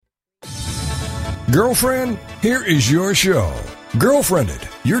Girlfriend, here is your show. Girlfriended,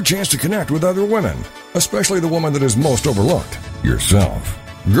 your chance to connect with other women, especially the woman that is most overlooked, yourself.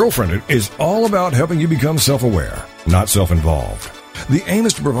 Girlfriended is all about helping you become self-aware, not self-involved. The aim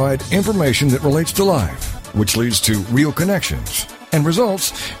is to provide information that relates to life, which leads to real connections and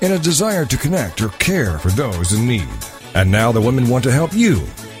results in a desire to connect or care for those in need. And now the women want to help you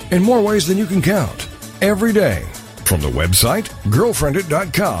in more ways than you can count, every day. From the website,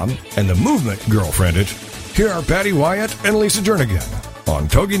 girlfriendit.com, and the movement Girlfriendit, here are Patty Wyatt and Lisa Jernigan on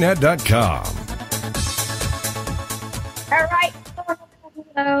TogiNet.com. All right.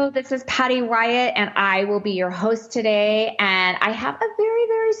 Hello, this is Patty Wyatt, and I will be your host today. And I have a very,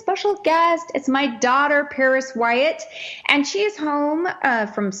 very special guest. It's my daughter, Paris Wyatt, and she is home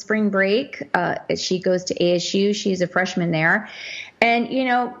from spring break. She goes to ASU. She's a freshman there. And, you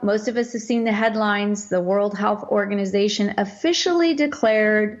know, most of us have seen the headlines. The World Health Organization officially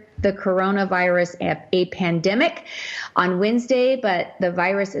declared the coronavirus a pandemic on Wednesday, but the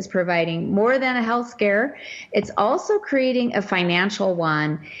virus is providing more than a health scare. It's also creating a financial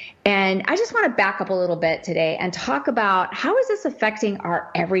one. And I just want to back up a little bit today and talk about how is this affecting our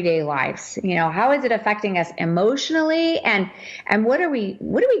everyday lives? You know, how is it affecting us emotionally, and what are we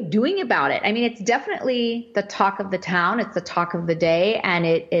doing about it? I mean, it's definitely the talk of the town. It's the talk of the day, and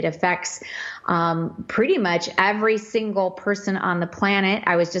it affects pretty much every single person on the planet.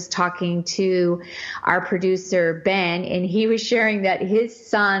 I was just talking to our producer, Ben, and he was sharing that his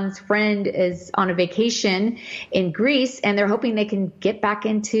son's friend is on a vacation in Greece, and they're hoping they can get back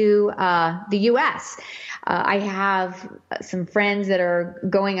into the U.S. I have some friends that are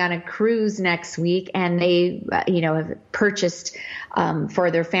going on a cruise next week, and they, have purchased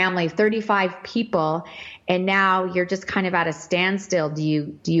for their family 35 people. And now you're just kind of at a standstill. Do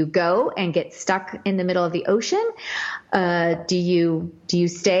you go and get stuck in the middle of the ocean? Do you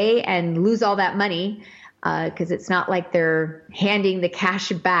stay and lose all that money? Because it's not like they're handing the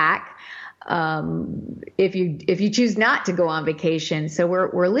cash back. If you choose not to go on vacation. So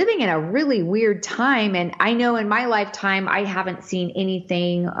we're living in a really weird time. And I know in my lifetime, I haven't seen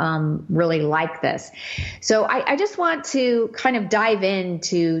anything, really like this. So I just want to kind of dive in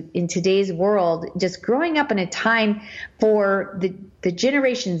today's world, just growing up in a time for the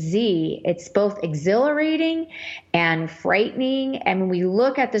Generation Z. It's both exhilarating and frightening. And when we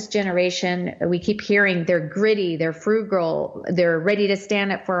look at this generation, we keep hearing they're gritty, they're frugal, they're ready to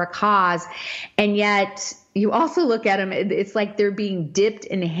stand up for a cause. And yet you also look at them, it's like they're being dipped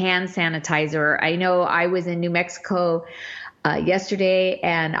in hand sanitizer. I know I was in New Mexico yesterday,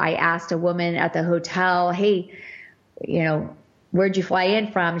 and I asked a woman at the hotel, hey, where'd you fly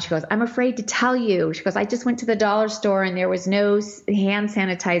in from? She goes, I'm afraid to tell you. She goes, I just went to the dollar store and there was no hand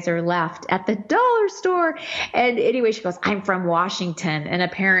sanitizer left at the dollar store. And anyway, she goes, I'm from Washington. And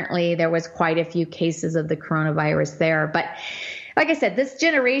apparently there was quite a few cases of the coronavirus there. But like I said, this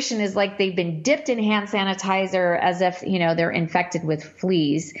generation is like they've been dipped in hand sanitizer as if, they're infected with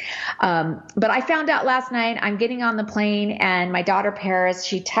fleas. But I found out last night, I'm getting on the plane, and my daughter Paris,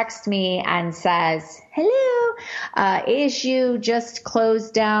 she texts me and says, hello, ASU just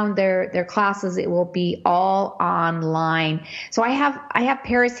closed down their classes. It will be all online. So I have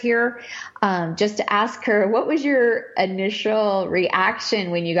Paris here just to ask her, what was your initial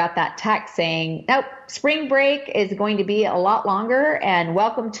reaction when you got that text saying, nope, spring break is going to be a lot longer, and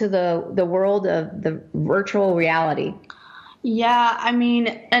welcome to the world of the virtual reality? Yeah, I mean,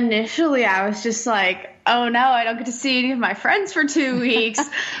 initially I was just like, oh no, I don't get to see any of my friends for 2 weeks.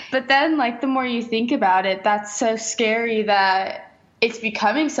 But then, the more you think about it, that's so scary that it's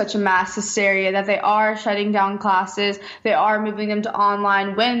becoming such a mass hysteria that they are shutting down classes. They are moving them to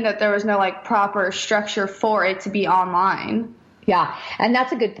online when that there was no proper structure for it to be online. Yeah, and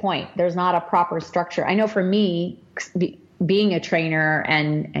that's a good point. There's not a proper structure. I know for me, being a trainer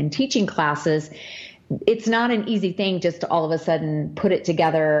and teaching classes, it's not an easy thing just to all of a sudden put it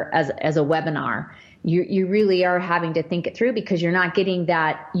together as a webinar. You really are having to think it through because you're not getting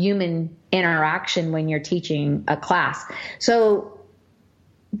that human interaction when you're teaching a class. So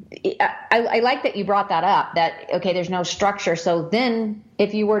I like that you brought that up, that, okay, there's no structure. So then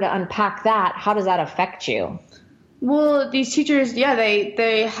if you were to unpack that, how does that affect you? Well, these teachers, yeah,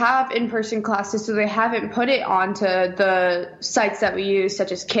 they have in-person classes, so they haven't put it onto the sites that we use,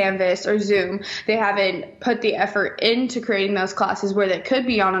 such as Canvas or Zoom. They haven't put the effort into creating those classes where they could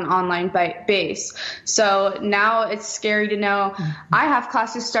be on an online base. So now it's scary to know I have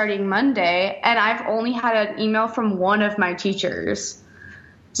classes starting Monday, and I've only had an email from one of my teachers.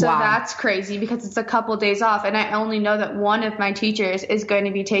 So wow. That's crazy because it's a couple days off, and I only know that one of my teachers is going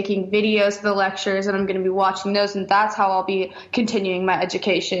to be taking videos of the lectures, and I'm going to be watching those, and that's how I'll be continuing my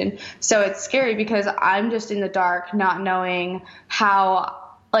education. So it's scary because I'm just in the dark, not knowing how,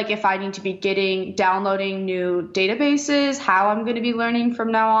 like, if I need to be downloading new databases, how I'm going to be learning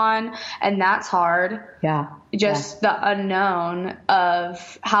from now on, and that's hard. Yeah. Just the unknown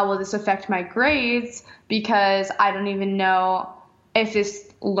of how will this affect my grades, because I don't even know if this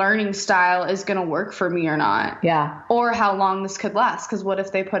learning style is going to work for me or not. Yeah. Or how long this could last. Because what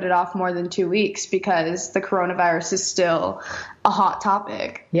if they put it off more than 2 weeks because the coronavirus is still a hot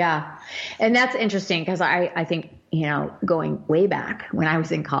topic? Yeah. And that's interesting because I think, going way back when I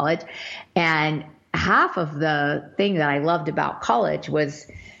was in college, and half of the thing that I loved about college was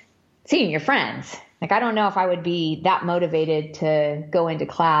seeing your friends. Like, I don't know if I would be that motivated to go into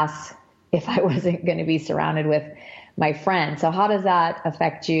class if I wasn't going to be surrounded with my friends. So how does that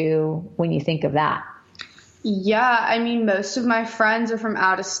affect you when you think of that? Yeah, I mean, most of my friends are from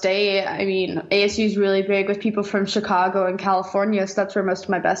out of state. I mean, ASU is really big with people from Chicago and California, so that's where most of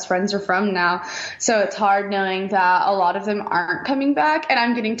my best friends are from now. So it's hard knowing that a lot of them aren't coming back, and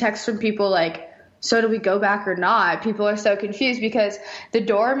I'm getting texts from people like, so do we go back or not? People are so confused because the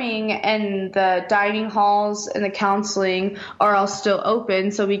dorming and the dining halls and the counseling are all still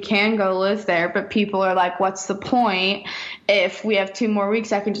open, so we can go live there. But people are like, what's the point? If we have 2 more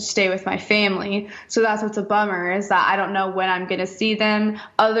weeks, I can just stay with my family. So that's what's a bummer, is that I don't know when I'm going to see them.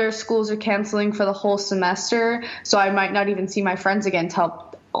 Other schools are canceling for the whole semester, so I might not even see my friends again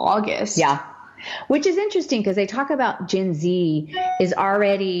till August. Yeah. Which is interesting because they talk about Gen Z is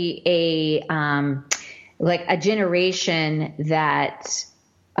already a generation that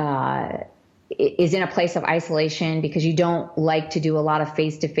is in a place of isolation because you don't like to do a lot of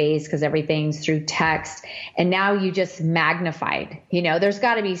face-to-face because everything's through text. And now you just magnified, there's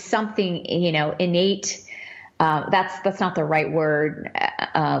got to be something, innate. That's not the right word,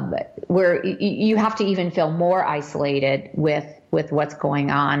 where you have to even feel more isolated with what's going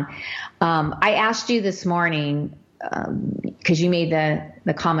on. I asked you this morning, because you made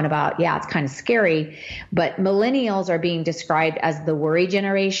the comment about, it's kind of scary, but millennials are being described as the worry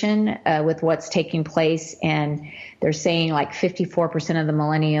generation with what's taking place. And they're saying like 54% of the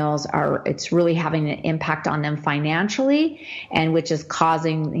millennials it's really having an impact on them financially, and which is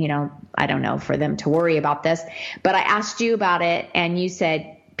causing, I don't know, for them to worry about this. But I asked you about it and you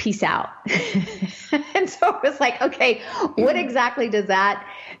said, peace out. And so it was like, okay, what exactly does that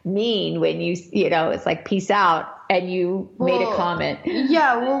mean when it's like peace out, and you made a comment?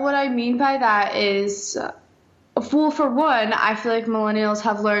 Yeah, well, what I mean by that is, well, for one, I feel like millennials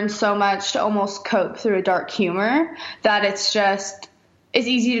have learned so much to almost cope through a dark humor that it's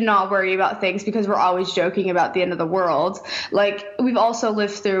easy to not worry about things because we're always joking about the end of the world. Like, we've also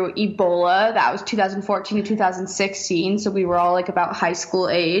lived through Ebola. That was 2014 to 2016. So we were all like about high school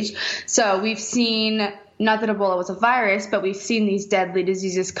age. So we've seen, not that Ebola was a virus, but we've seen these deadly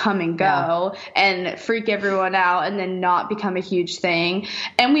diseases come and go and freak everyone out and then not become a huge thing.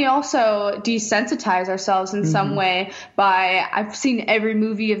 And we also desensitize ourselves in some way by, I've seen every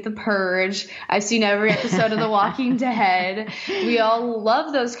movie of The Purge. I've seen every episode of The Walking Dead. We all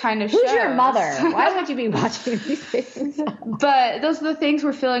love those kind of shows. Who's your mother? Why would you be watching these things? But those are the things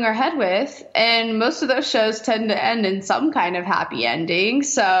we're filling our head with. And most of those shows tend to end in some kind of happy ending.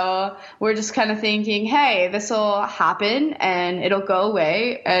 So we're just kind of thinking, hey, this will happen and it'll go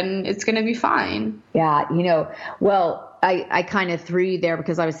away and it's going to be fine. Yeah. Well, I kind of threw you there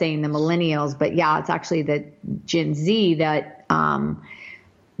because I was saying the millennials, but it's actually the Gen Z that,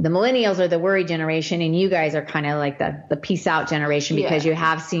 the millennials are the worry generation, and you guys are kind of like the peace out generation because you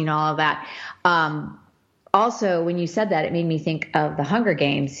have seen all of that. Also, when you said that, it made me think of the Hunger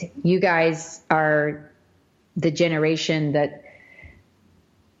Games. You guys are the generation that,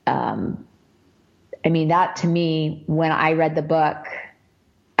 that to me, when I read the book,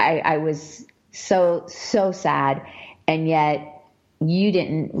 I was so sad. And yet you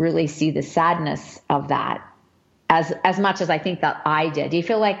didn't really see the sadness of that as much as I think that I did. Do you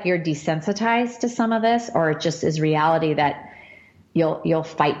feel like you're desensitized to some of this, or it just is reality that you'll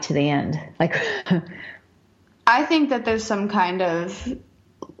fight to the end? Like, I think that there's some kind of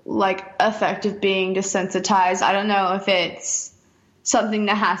like effect of being desensitized. I don't know if it's something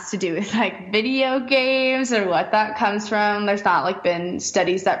that has to do with like video games or what that comes from. There's not been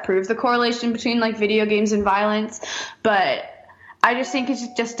studies that prove the correlation between like video games and violence, but I just think it's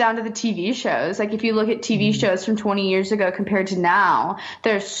just down to the TV shows. Like, if you look at TV shows from 20 years ago compared to now,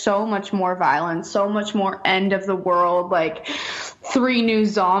 there's so much more violence, so much more end of the world. Like, 3 new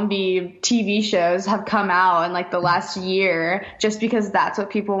zombie TV shows have come out in like the last year just because that's what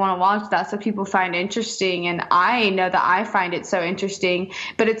people want to watch. That's what people find interesting. And I know that I find it so interesting,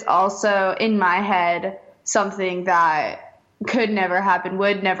 but it's also in my head something that could never happen,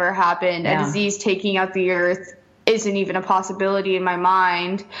 would never happen. Yeah. A disease taking out the earth isn't even a possibility in my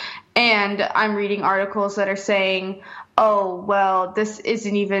mind. And I'm reading articles that are saying, oh, well, this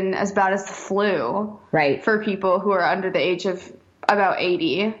isn't even as bad as the flu. Right. For people who are under the age of about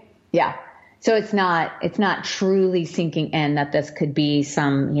 80. Yeah. So it's not truly sinking in that this could be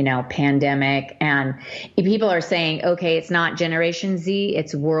some, pandemic. And people are saying, okay, it's not Generation Z,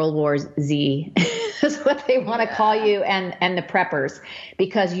 it's World War Z. That's what they want to call you and the preppers,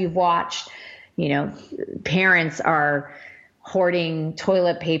 because you've watched, parents are hoarding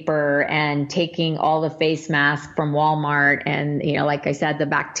toilet paper and taking all the face masks from Walmart. And, like I said, the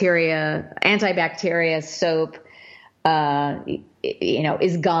antibacteria soap,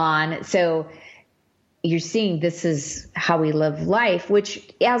 is gone. So you're seeing this is how we live life,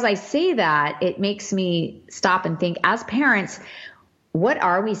 which, as I say that, it makes me stop and think, as parents, what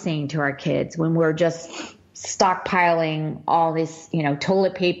are we saying to our kids when we're just stockpiling all this,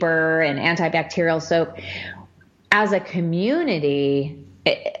 toilet paper and antibacterial soap? As a community,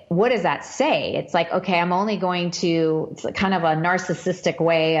 what does that say? It's like, okay, it's kind of a narcissistic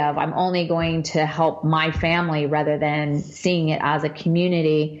way of, I'm only going to help my family rather than seeing it as a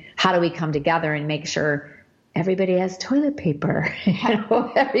community. How do we come together and make sure everybody has toilet paper?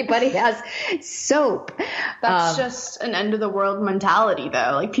 Everybody has soap. That's just an end of the world mentality,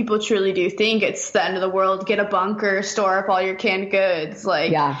 though. Like, people truly do think it's the end of the world. Get a bunker, store up all your canned goods.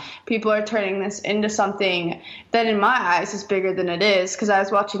 Like, people are turning this into something that, in my eyes, is bigger than it is. Because I was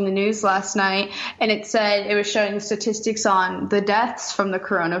watching the news last night, and it was showing statistics on the deaths from the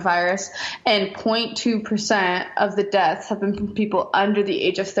coronavirus, and 0.2% of the deaths have been from people under the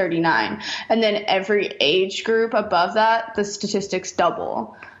age of 39. And then every age group above that, the statistics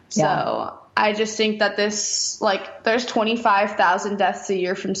double. So I just think that there's 25,000 deaths a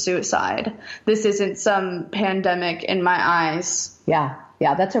year from suicide. This isn't some pandemic in my eyes. Yeah,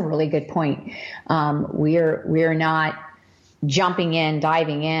 that's a really good point. We're not diving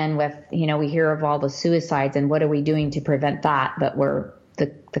in with, we hear of all the suicides and what are we doing to prevent that, but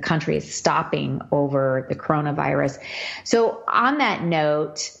the country is stopping over the coronavirus. So on that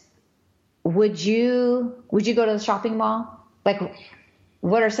note, would you go to the shopping mall? Like,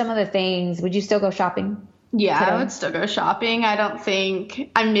 what are some of the things? Would you still go shopping? Yeah, today? I would still go shopping. I don't think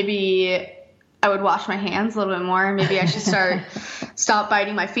I would wash my hands a little bit more. Maybe I should stop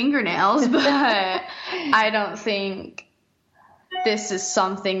biting my fingernails, but I don't think this is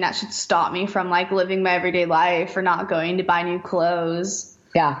something that should stop me from living my everyday life or not going to buy new clothes.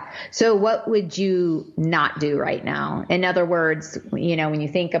 Yeah. So what would you not do right now? In other words, when you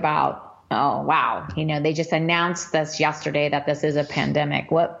think about, oh, wow, they just announced this yesterday that this is a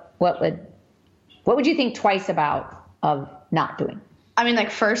pandemic. What would you think twice about of not doing? I mean,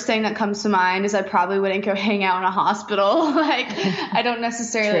 first thing that comes to mind is I probably wouldn't go hang out in a hospital. I don't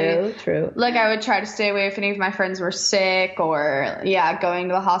necessarily. True. I would try to stay away if any of my friends were sick or, going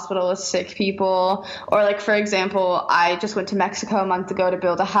to the hospital with sick people. Or, for example, I just went to Mexico a month ago to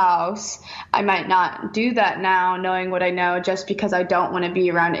build a house. I might not do that now, knowing what I know, just because I don't want to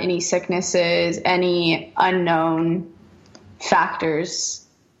be around any sicknesses, any unknown factors.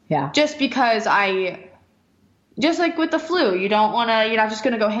 Yeah. Just because just like with the flu, you're not just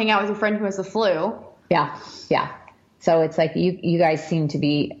going to go hang out with your friend who has the flu. Yeah. So it's like you guys seem to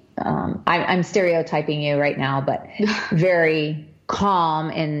be, I'm stereotyping you right now, but very calm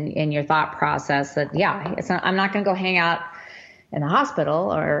in your thought process that, I'm not going to go hang out in the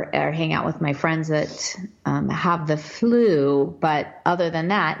hospital or hang out with my friends that have the flu. But other than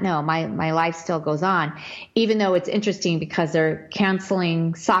that, no, my life still goes on, even though it's interesting because they're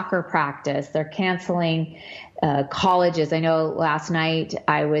canceling soccer practice. They're canceling colleges. I know last night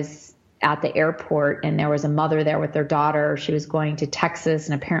I was at the airport and there was a mother there with their daughter. She was going to Texas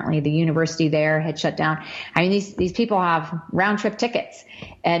and apparently the university there had shut down. I mean, these people have round trip tickets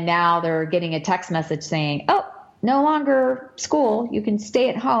and now they're getting a text message saying, oh, no longer school. You can stay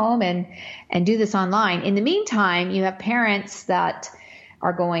at home and do this online. In the meantime, you have parents that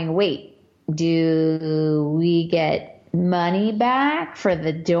are going, wait, do we get money back for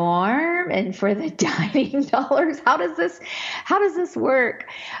the dorm and for the dining dollars? How does this work?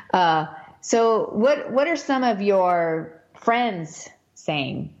 So what are some of your friends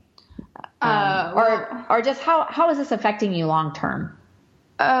saying? Or just how is this affecting you long term?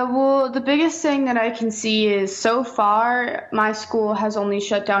 Well, the biggest thing that I can see is so far my school has only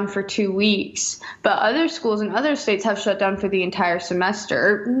shut down for 2 weeks, but other schools in other states have shut down for the entire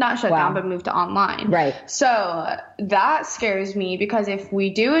semester. Not shut down, but moved to online. Right. So that scares me because if we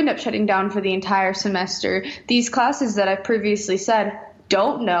do end up shutting down for the entire semester, these classes that I've previously said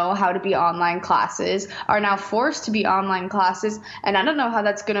don't know how to be online classes are now forced to be online classes, and I don't know how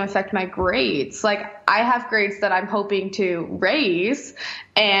that's going to affect my grades. Like, I have grades that I'm hoping to raise,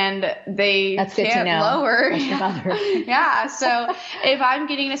 and they can't lower. Yeah, so if I'm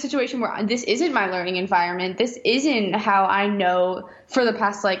getting in a situation where this isn't my learning environment, this isn't how I know for the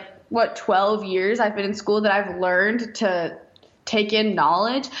past 12 years I've been in school that I've learned to take in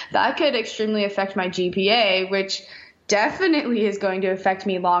knowledge, that could extremely affect my GPA, which definitely is going to affect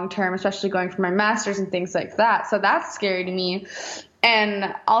me long term, especially going for my master's and things like that. So that's scary to me.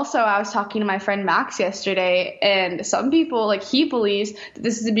 And also, I was talking to my friend Max yesterday, and some people, he believes that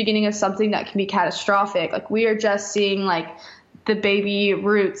this is the beginning of something that can be catastrophic. Like, we are just seeing the baby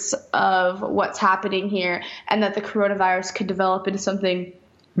roots of what's happening here, and that the coronavirus could develop into something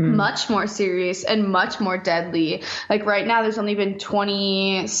much more serious and much more deadly. Like, right now there's only been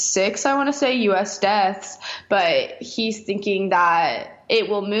 26, I want to say, U.S. deaths, but he's thinking that it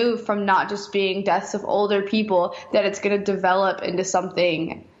will move from not just being deaths of older people, that it's going to develop into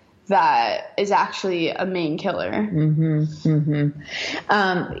something that is actually a main killer.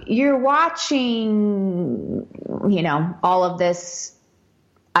 You're watching, all of this,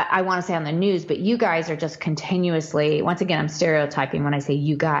 I want to say on the news, but you guys are just continuously, once again, I'm stereotyping when I say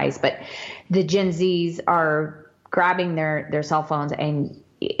you guys, but the Gen Zs are grabbing their cell phones, and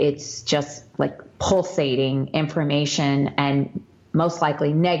it's just pulsating information, and most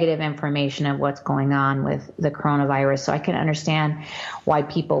likely negative information of what's going on with the coronavirus. So I can understand why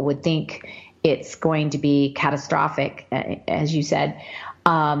people would think it's going to be catastrophic, as you said.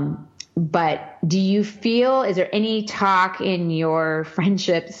 But do you feel, is there any talk in your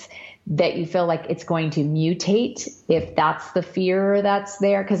friendships that you feel like it's going to mutate, if that's the fear that's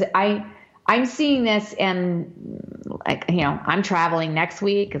there? Because I'm seeing this, and I'm traveling next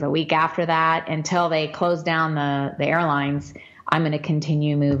week, the week after that, until they close down the airlines. I'm going to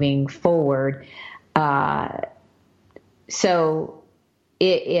continue moving forward. So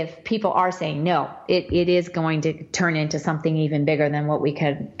if people are saying no, it is going to turn into something even bigger than what we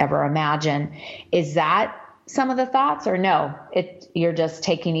could ever imagine. Is that some of the thoughts, or no? You're just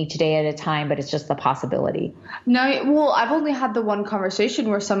taking each day at a time, but it's just the possibility. No, well, I've only had the one conversation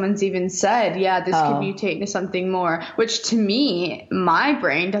where someone's even said, yeah, this could mutate into something more, which to me, my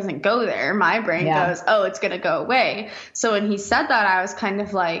brain doesn't go there. My brain goes, oh, it's going to go away. So when he said that, I was kind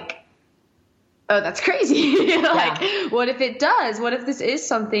of like, oh, that's crazy. What if it does? What if this is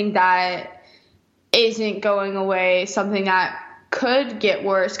something that isn't going away, something that could get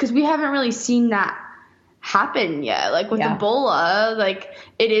worse? Because we haven't really seen that happen yet. With Ebola,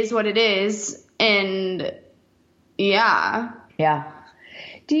 it is what it is. And yeah.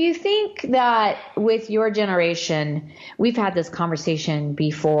 Do you think that with your generation, we've had this conversation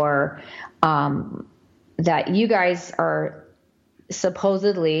before, that you guys are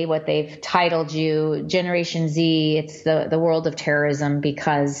supposedly, what they've titled you, Generation Z, it's the world of terrorism,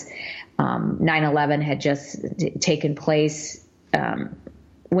 because 9/11 had just taken place.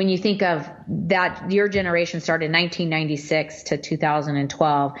 When you think of that, your generation started in 1996 to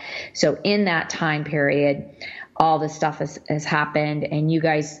 2012. So in that time period, all this stuff has happened, and you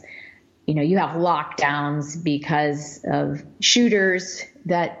guys, you have lockdowns because of shooters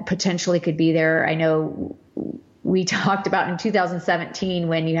that potentially could be there. I know we talked about in 2017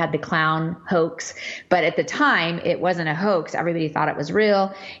 when you had the clown hoax, but at the time it wasn't a hoax. Everybody thought it was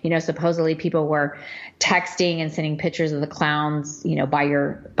real. Supposedly people were texting and sending pictures of the clowns, by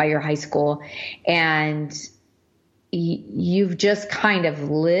your high school. And you've just kind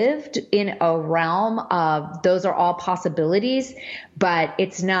of lived in a realm of those are all possibilities, but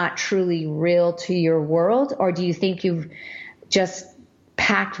it's not truly real to your world? Or do you think you've just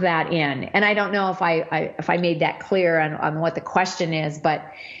packed that in? And I don't know if I made that clear on what the question is, but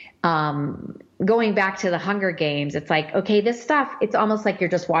going back to the Hunger Games, it's like, okay, this stuff, it's almost like you're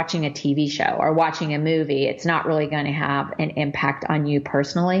just watching a TV show or watching a movie. It's not really going to have an impact on you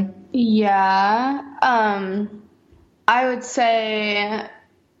personally. Yeah. I would say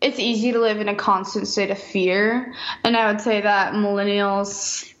it's easy to live in a constant state of fear. And I would say that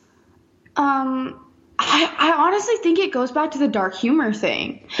millennials, I honestly think it goes back to the dark humor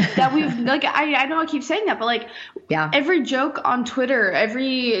thing that we've like. I know I keep saying that, but like, every joke on Twitter,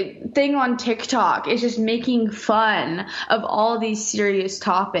 every thing on TikTok is just making fun of all these serious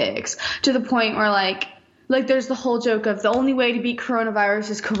topics to the point where like there's the whole joke of the only way to beat coronavirus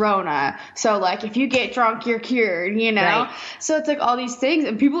is Corona. So like if you get drunk, you're cured, you know? Right. So it's like all these things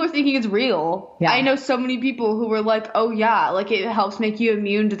and people are thinking it's real. Yeah. I know so many people who were like, oh yeah, like it helps make you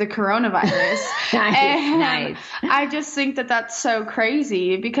immune to the coronavirus. Nice. I just think that that's so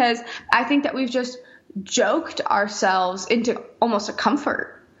crazy because I think that we've just joked ourselves into almost a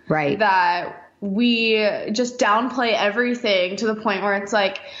comfort. Right. That we just downplay everything to the point where it's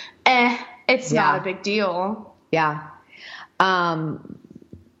like, it's not a big deal. Yeah.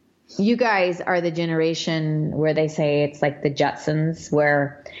 You guys are the generation where they say it's like the Jetsons,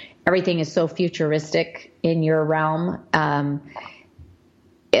 where everything is so futuristic in your realm.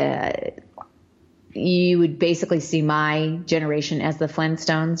 You would basically see my generation as the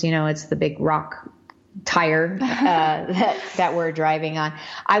Flintstones. You know, it's the big rock tire that we're driving on.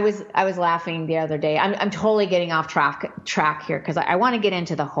 I was laughing the other day. I'm totally getting off track here because I want to get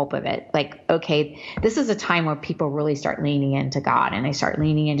into the hope of it. Like, okay, this is a time where people really start leaning into God and they start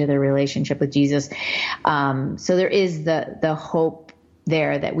leaning into their relationship with Jesus. So there is the hope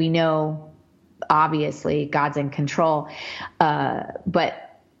there that we know, obviously, God's in control. But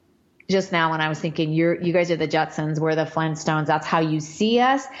just now when I was thinking, you guys are the Jetsons, we're the Flintstones. That's how you see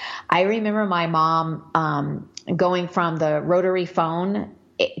us. I remember my mom going from the rotary phone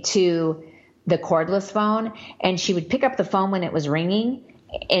to the cordless phone, and she would pick up the phone when it was ringing.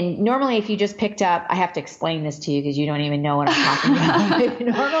 And normally if you just picked up, I have to explain this to you because you don't even know what I'm talking about.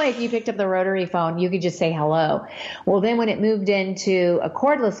 Normally if you picked up the rotary phone, you could just say hello. Well, then when it moved into a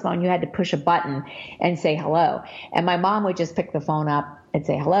cordless phone, you had to push a button and say hello. And my mom would just pick the phone up and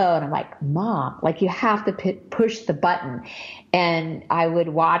say hello. And I'm like, Mom, like you have to push the button. And I would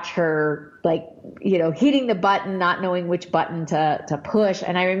watch her like, you know, hitting the button, not knowing which button to push.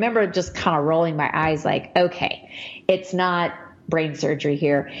 And I remember just kind of rolling my eyes like, okay, it's not brain surgery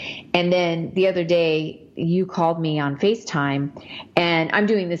here. And then the other day you called me on FaceTime and I'm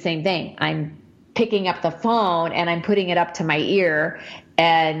doing the same thing. I'm picking up the phone and I'm putting it up to my ear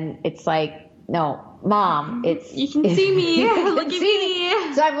and it's like, no, Mom, you can see me. Look at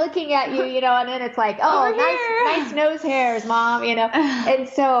me. So I'm looking at you, you know, and then it's like, oh, nice nose hairs, Mom, you know. And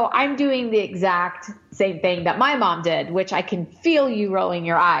so I'm doing the exact same thing that my mom did, which I can feel you rolling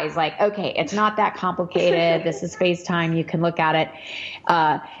your eyes like, okay, it's not that complicated. This is FaceTime. You can look at it.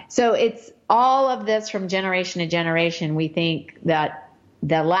 So it's all of this from generation to generation. We think that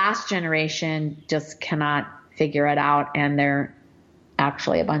the last generation just cannot figure it out and they're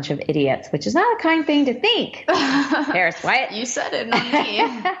actually a bunch of idiots, which is not a kind thing to think. Paris Wyatt. You said it, not me.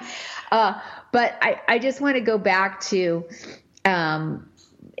 But I just want to go back to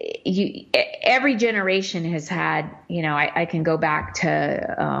every generation has had, you know, I can go back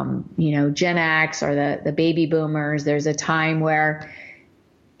to, you know, Gen X or the baby boomers. There's a time where,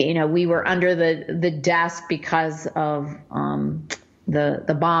 you know, we were under the desk because of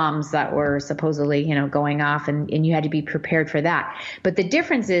the bombs that were supposedly, you know, going off and you had to be prepared for that. But the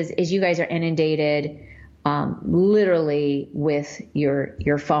difference is you guys are inundated literally with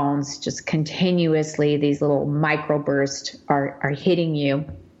your phones, just continuously. These little microbursts are hitting you.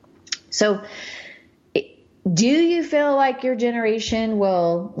 So do you feel like your generation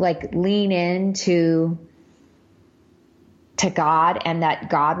will like lean into God and that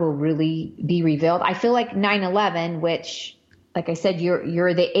God will really be revealed? I feel like 9/11, which, like I said,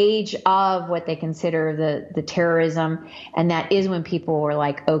 you're the age of what they consider the terrorism. And that is when people were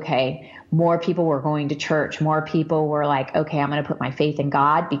like, okay, more people were going to church. More people were like, okay, I'm going to put my faith in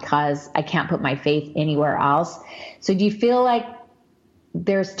God because I can't put my faith anywhere else. So do you feel like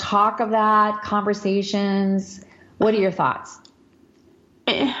there's talk of that, conversations? What are your thoughts?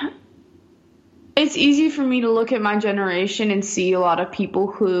 It's easy for me to look at my generation and see a lot of people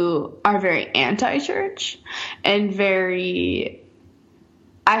who are very anti-church and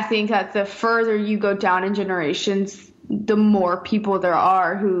I think that the further you go down in generations, the more people there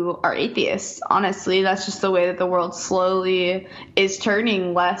are who are atheists. Honestly, that's just the way that the world slowly is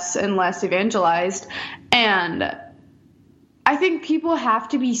turning less and less evangelized. And I think people have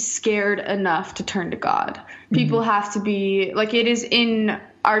to be scared enough to turn to God. People have to be like, it is in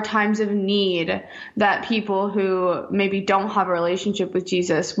our times of need that people who maybe don't have a relationship with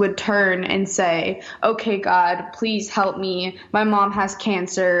Jesus would turn and say, okay, God, please help me. My mom has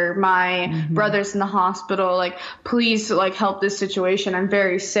cancer. My brother's in the hospital. Like, please, like, help this situation. I'm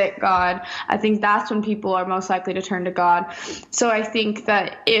very sick, God. I think that's when people are most likely to turn to God. So I think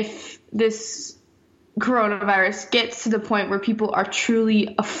that if this coronavirus gets to the point where people are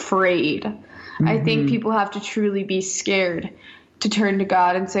truly afraid. Mm-hmm. I think people have to truly be scared to turn to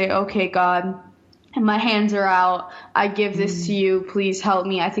God and say, okay, God, my hands are out. I give this to you. Please help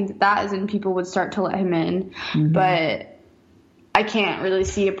me. I think that is when people would start to let him in. Mm-hmm. But I can't really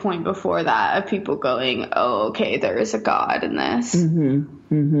see a point before that of people going, oh, okay, there is a God in this. Mm-hmm.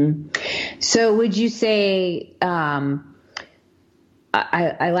 Mm-hmm. So would you say,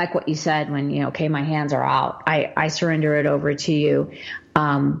 I like what you said when, okay, my hands are out. I surrender it over to you.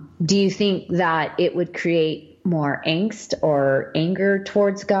 Do you think that it would create more angst or anger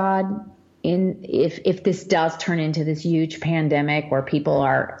towards God if this does turn into this huge pandemic where people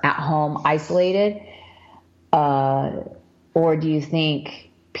are at home isolated? Or do you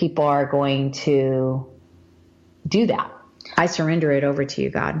think people are going to do that? I surrender it over to you,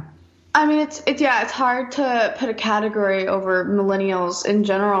 God. I mean, it's hard to put a category over millennials in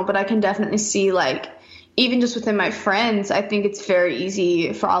general, but I can definitely see, like, even just within my friends, I think it's very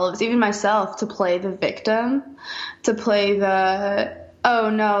easy for all of us, even myself, to play the victim, to play the, oh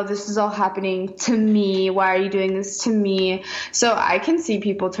no, this is all happening to me. Why are you doing this to me? So I can see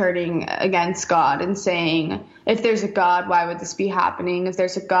people turning against God and saying, if there's a God, why would this be happening? If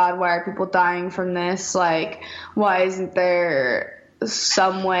there's a God, why are people dying from this? Like, why isn't there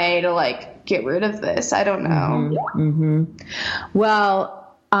some way to, like, get rid of this? I don't know. Mm-hmm. Well,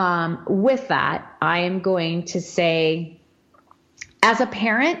 with that, I am going to say, as a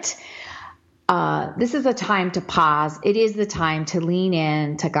parent, this is a time to pause. It is the time to lean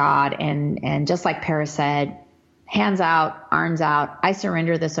in to God. And just like Paris said, hands out, arms out, I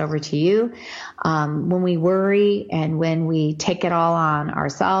surrender this over to you. When we worry and when we take it all on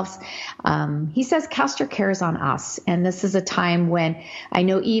ourselves, he says, cast your cares on us. And this is a time when I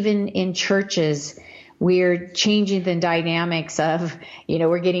know even in churches, we're changing the dynamics of,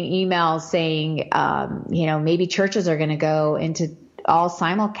 we're getting emails saying, maybe churches are going to go into all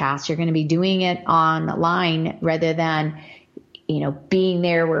simulcast. You're going to be doing it online rather than, being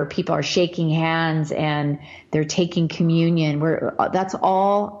there where people are shaking hands and they're taking communion. That's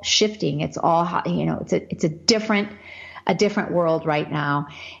all shifting. It's all, it's a different world right now.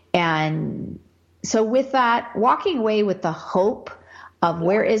 And so with that, walking away with the hope of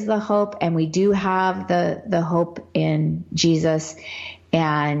where is the hope, and we do have the hope in Jesus,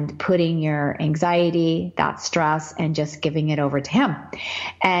 and putting your anxiety, that stress, and just giving it over to him.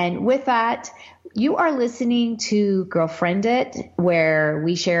 And with that, you are listening to Girlfriend It, where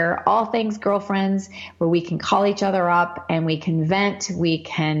we share all things girlfriends, where we can call each other up and we can vent, we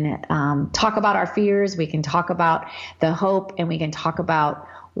can talk about our fears, we can talk about the hope, and we can talk about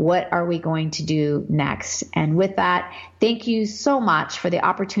what are we going to do next. And with that, thank you so much for the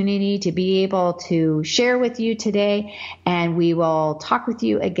opportunity to be able to share with you today. And we will talk with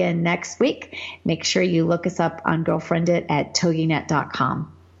you again next week. Make sure you look us up on Girlfriend It at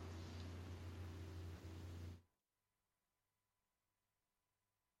toginet.com.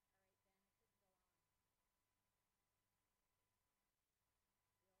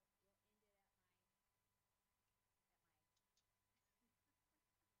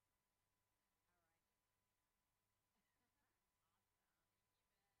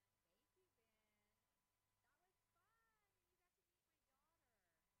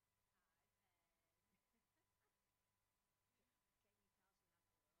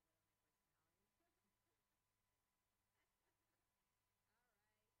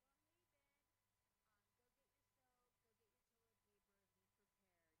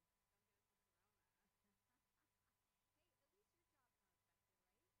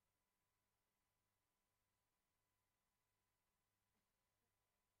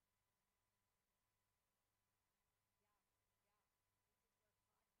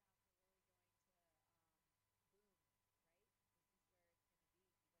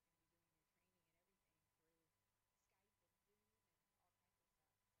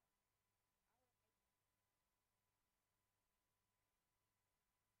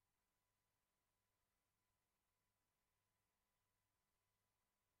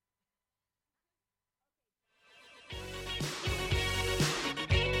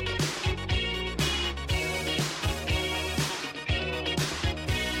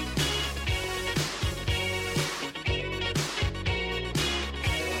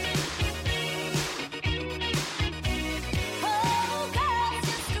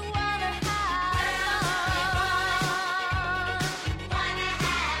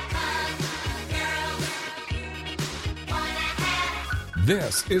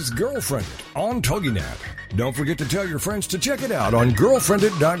 This is Girlfriend It on TogiNet. Don't forget to tell your friends to check it out on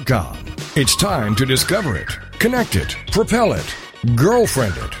girlfriendit.com. It's time to discover it, connect it, propel it,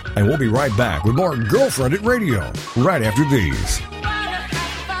 Girlfriend It. And we'll be right back with more Girlfriend It Radio right after these.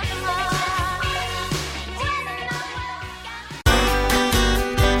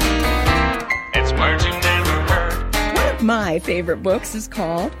 My favorite books is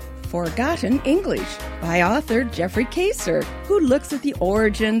called Forgotten English by author Jeffrey Kaser, who looks at the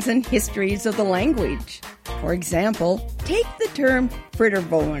origins and histories of the language. For example, take the term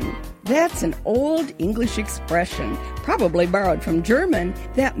Fritterwohn. That's an old English expression, probably borrowed from German,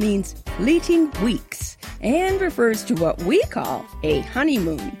 that means fleeting weeks and refers to what we call a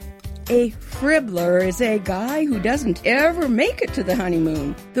honeymoon. A fribbler is a guy who doesn't ever make it to the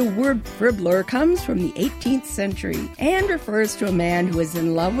honeymoon. The word fribbler comes from the 18th century and refers to a man who is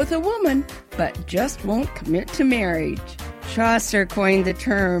in love with a woman but just won't commit to marriage. Chaucer coined the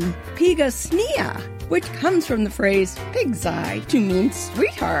term pigasnia, which comes from the phrase pig's eye to mean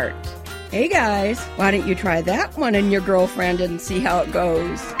sweetheart. Hey guys, why don't you try that one in your girlfriend and see how it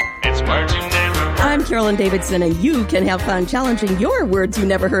goes? It's Marching Neighborhood. I'm Carolyn Davidson, and you can have fun challenging your words you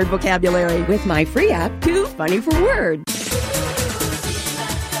never heard vocabulary with my free app, Too Funny for Words.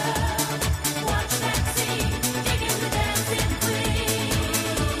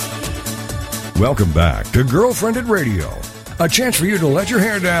 Welcome back to Girlfriend It Radio. A chance for you to let your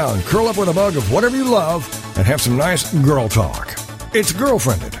hair down, curl up with a mug of whatever you love, and have some nice girl talk. It's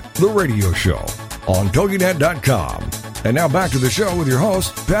Girlfriend It, the radio show, on TogiNet.com. And now back to the show with your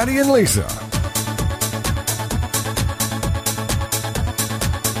hosts, Patty and Lisa.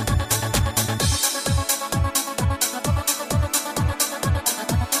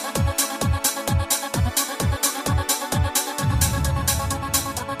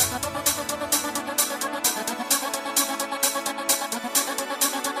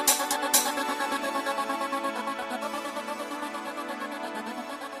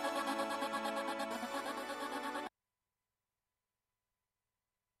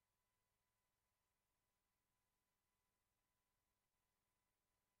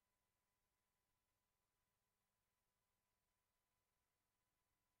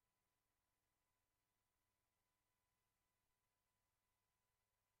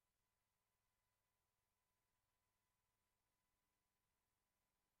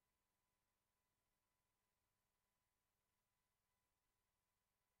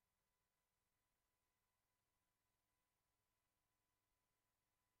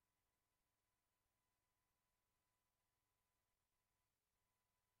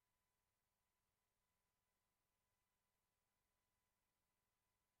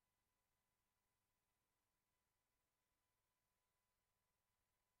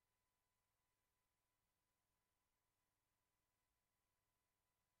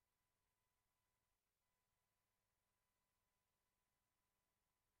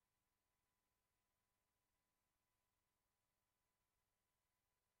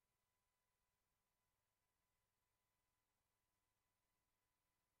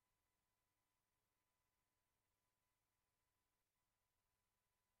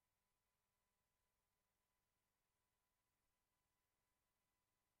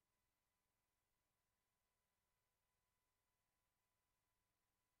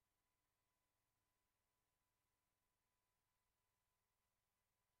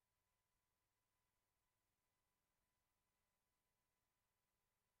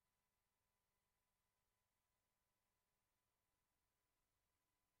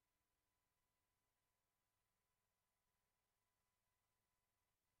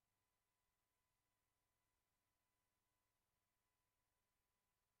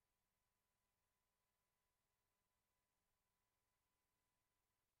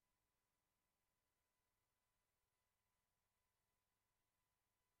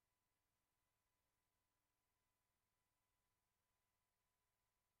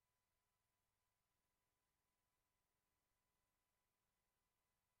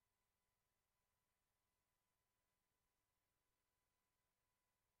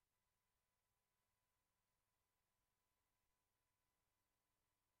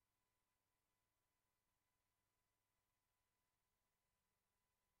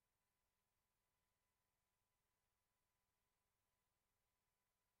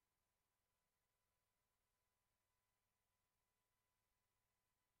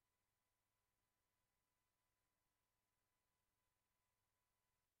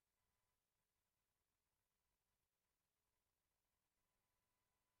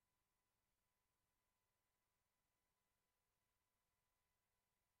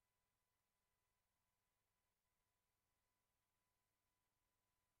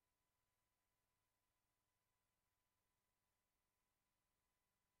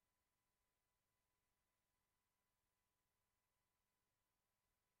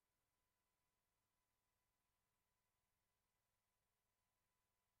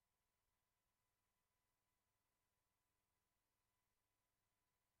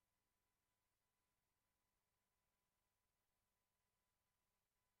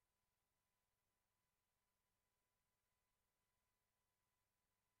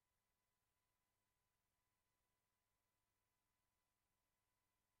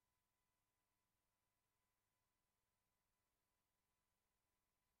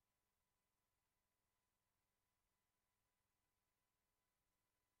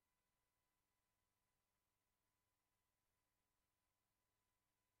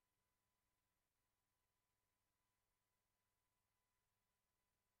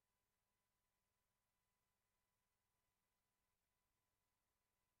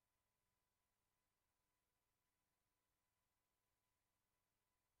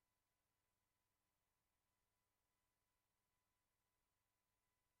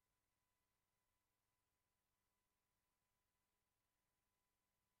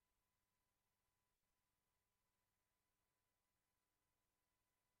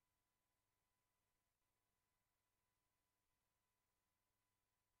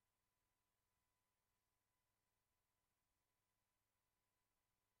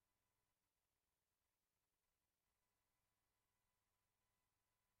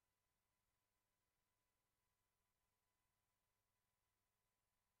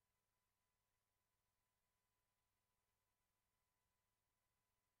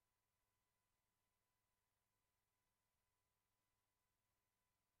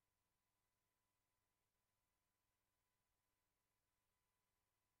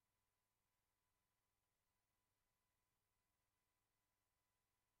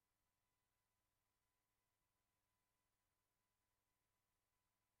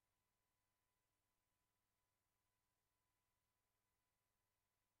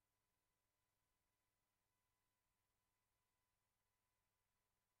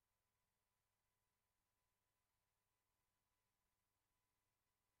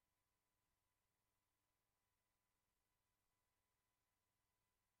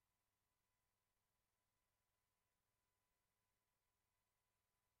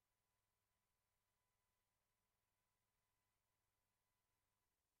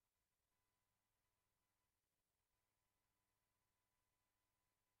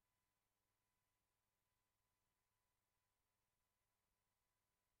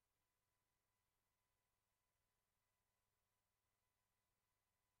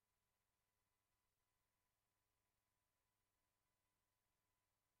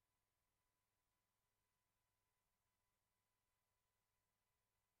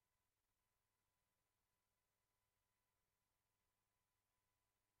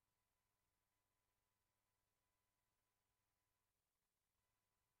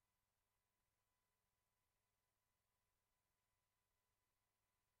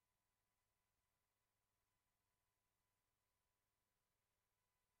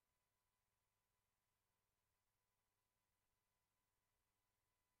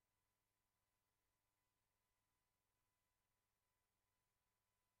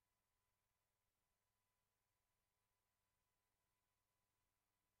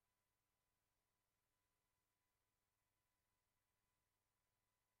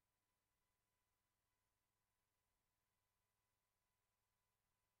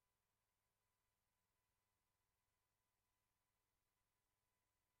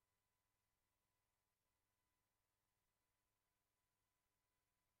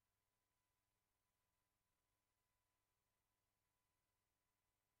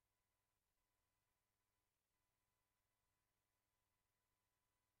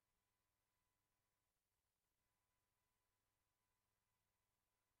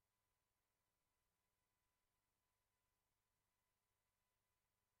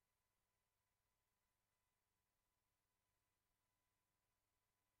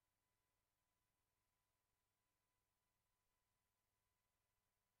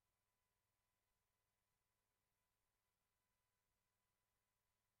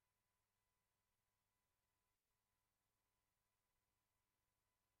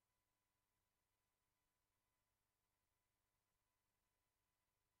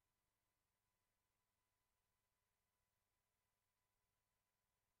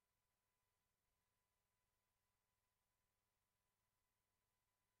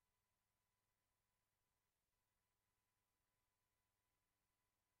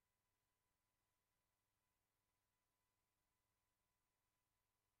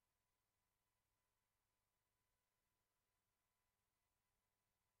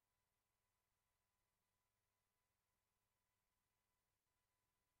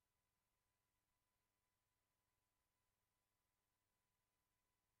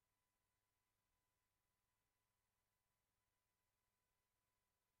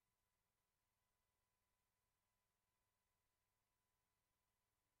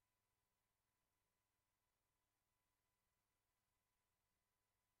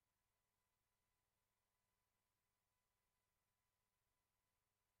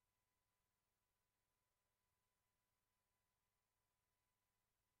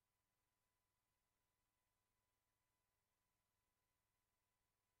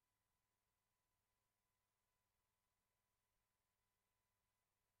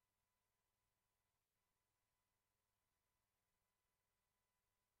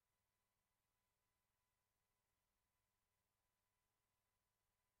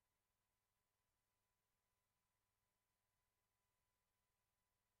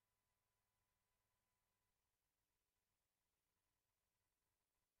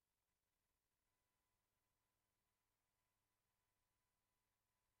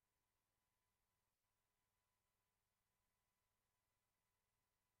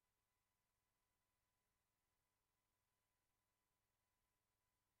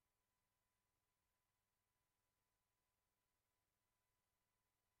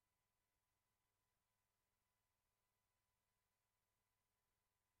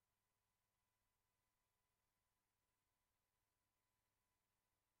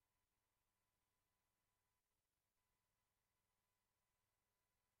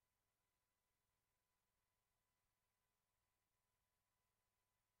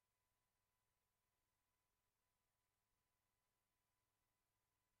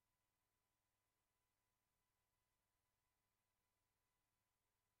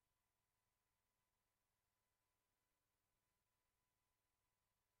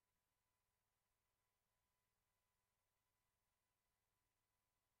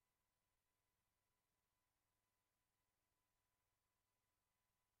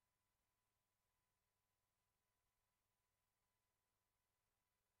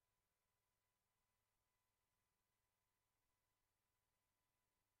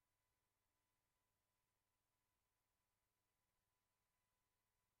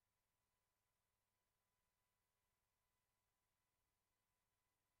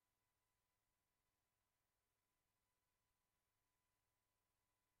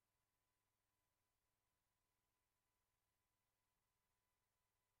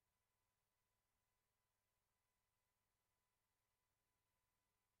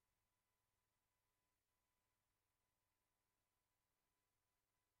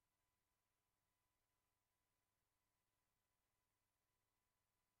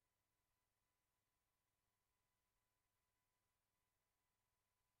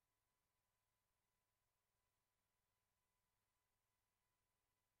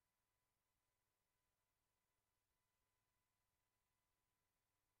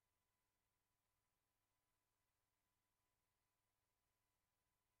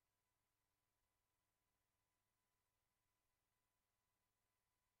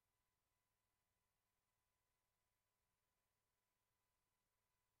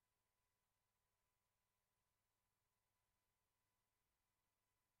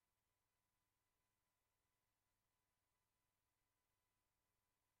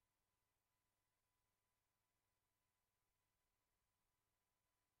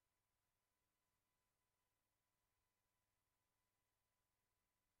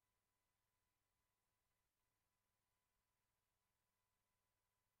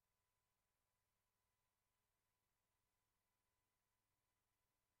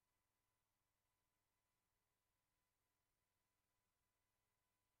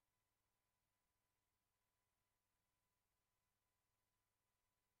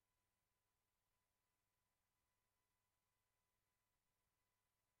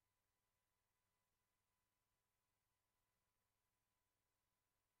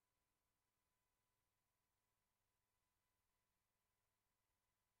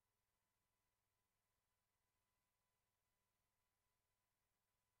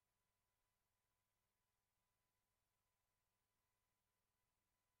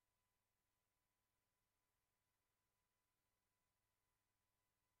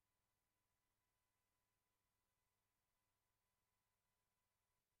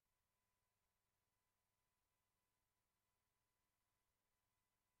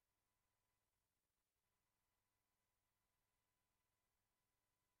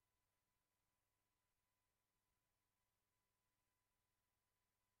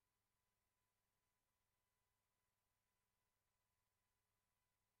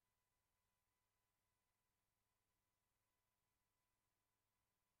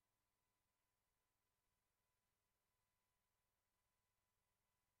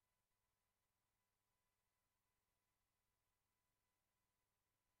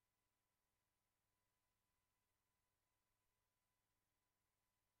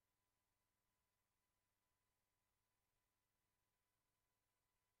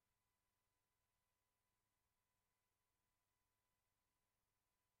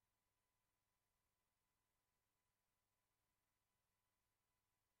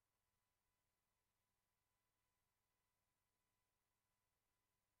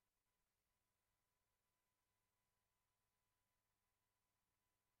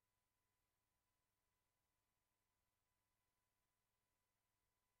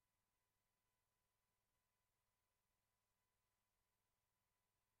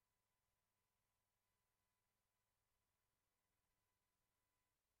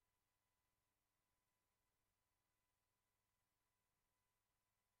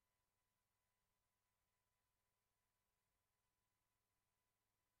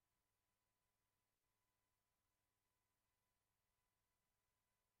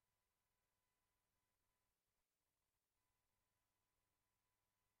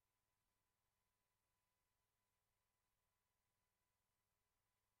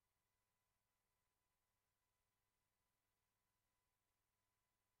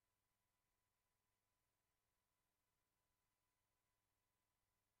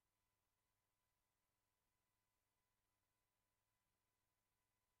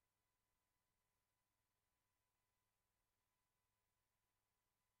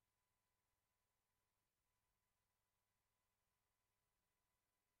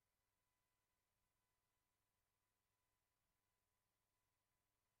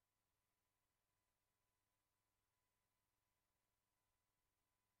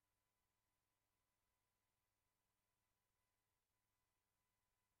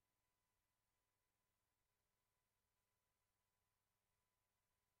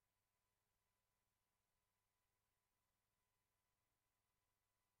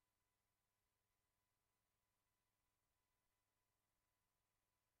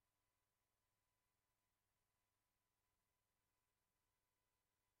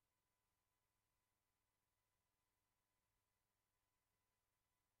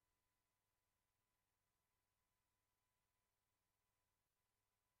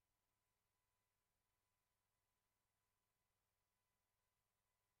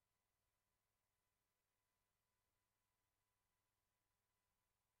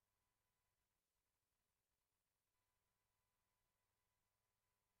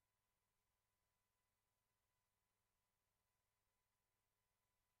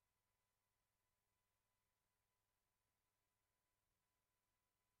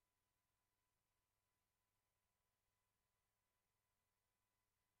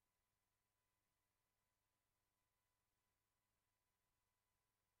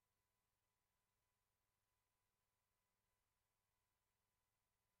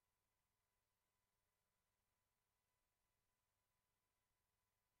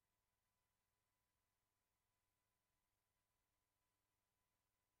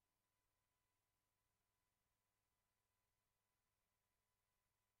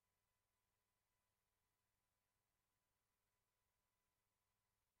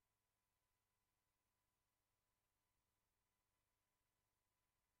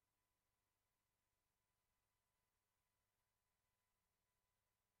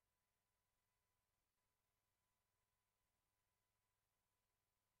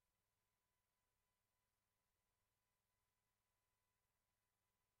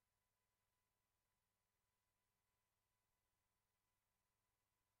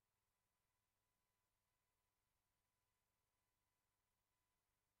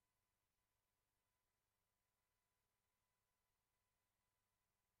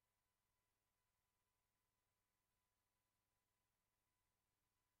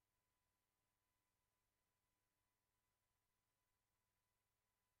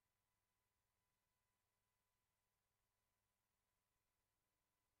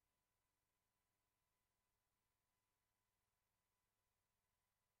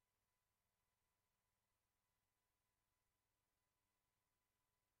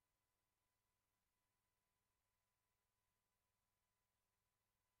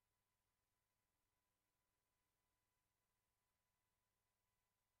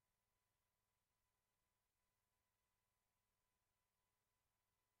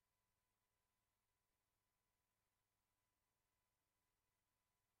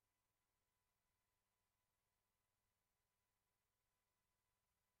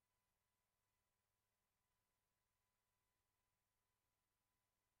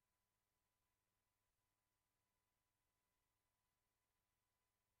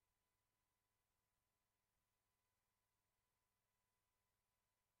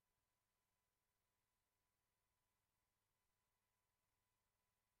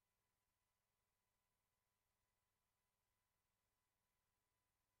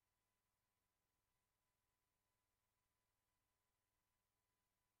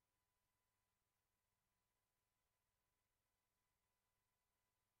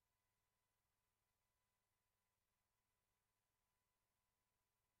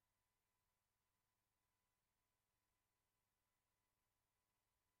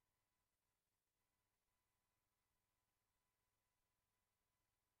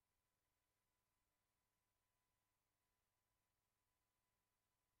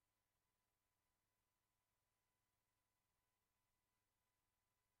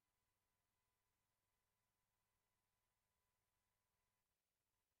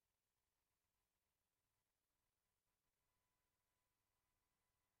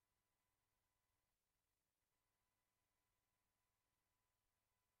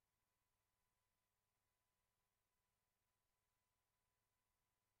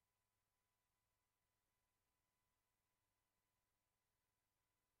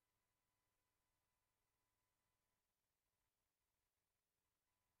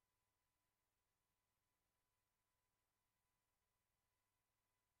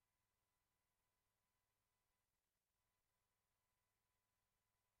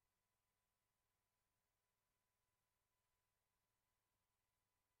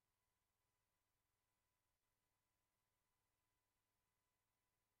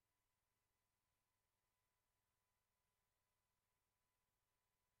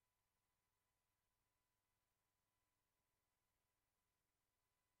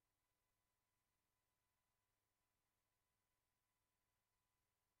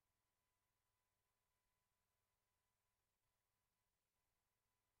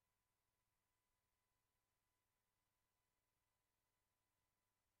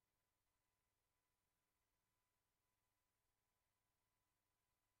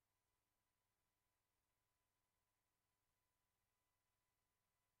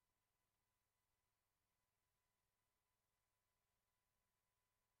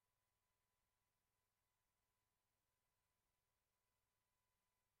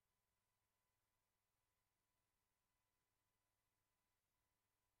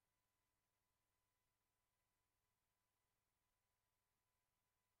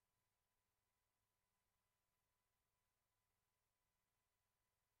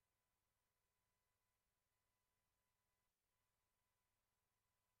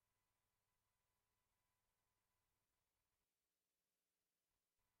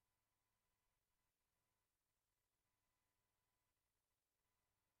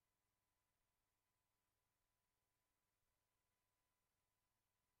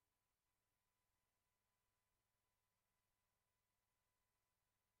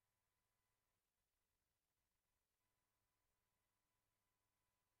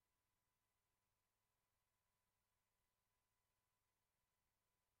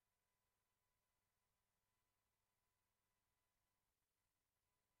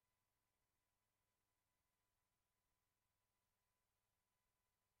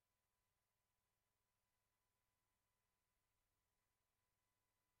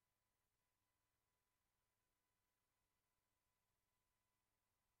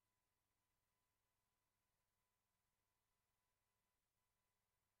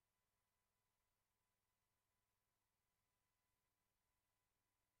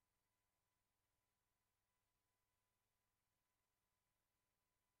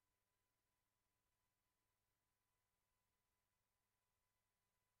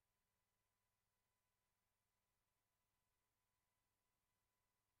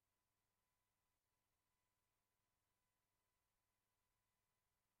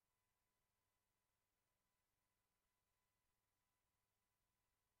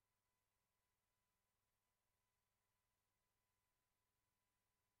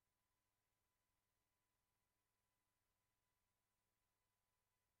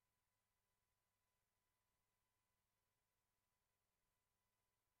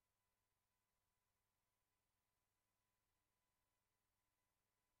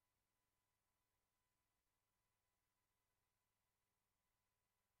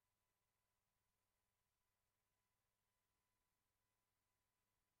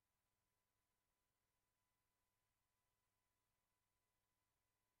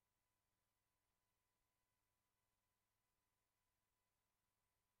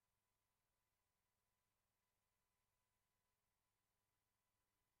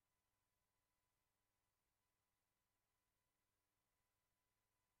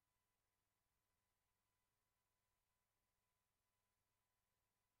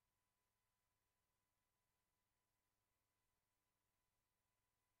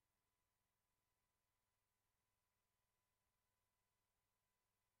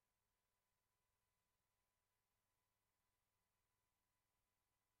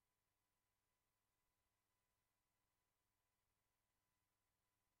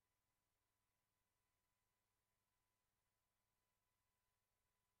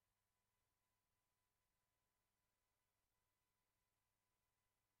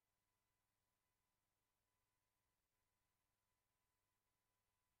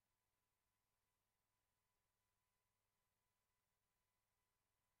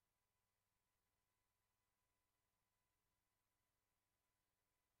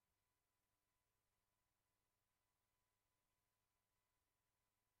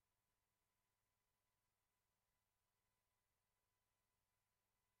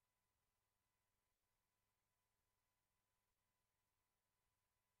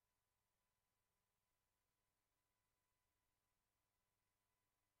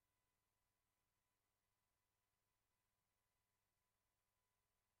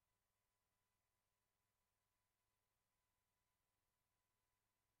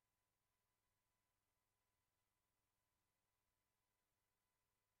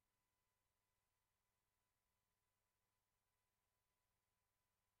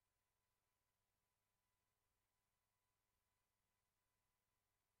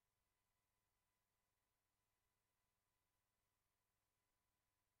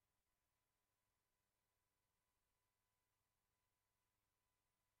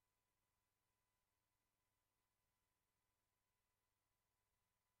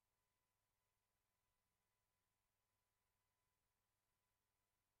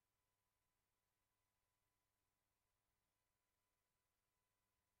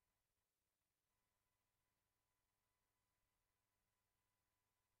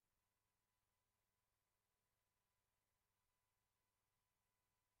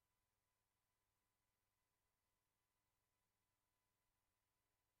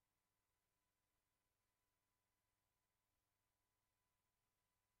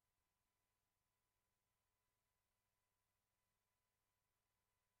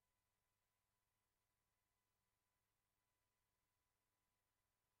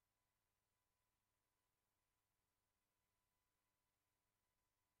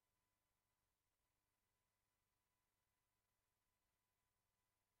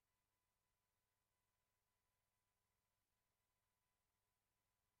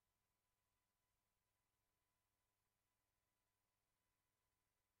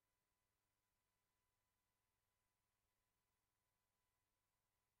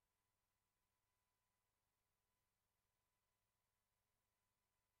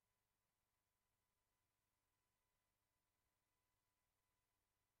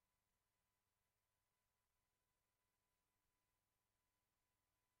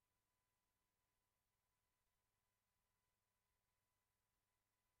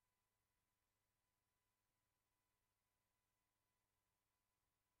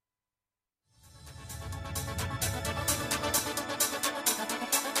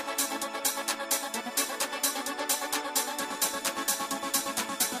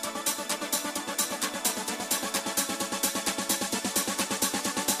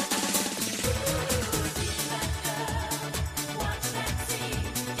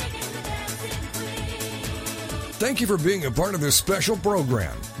 Thank you for being a part of this special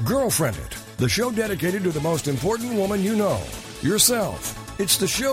program, Girlfriend It, the show dedicated to the most important woman you know, yourself. It's the show